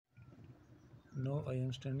Now I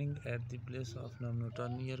am standing at the place of Namnota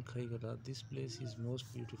near Khai. This place is most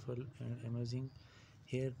beautiful and amazing.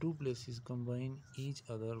 Here two places combine each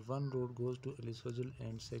other. One road goes to Elisfajal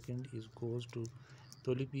and second is goes to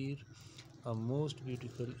Tolipir, a most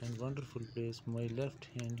beautiful and wonderful place. My left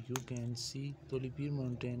hand you can see Tolipir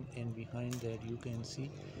mountain and behind that you can see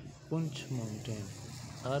Poonch mountain.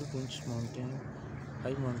 All Poonch mountain,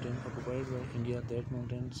 high mountain occupied by India. That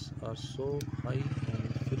mountains are so high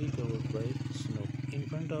and fully covered by snow. In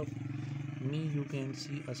front of me you can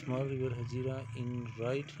see a small river Hagira. In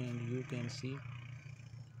right hand you can see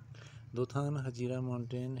Dothan Hagira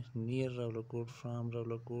mountain near Rawalakot. From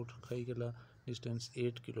Rawalakot, Gala distance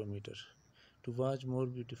 8 kilometers. To watch more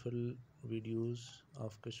beautiful videos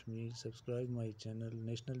of Kashmir, subscribe my channel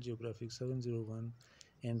National Geographic 701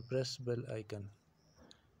 and press bell icon.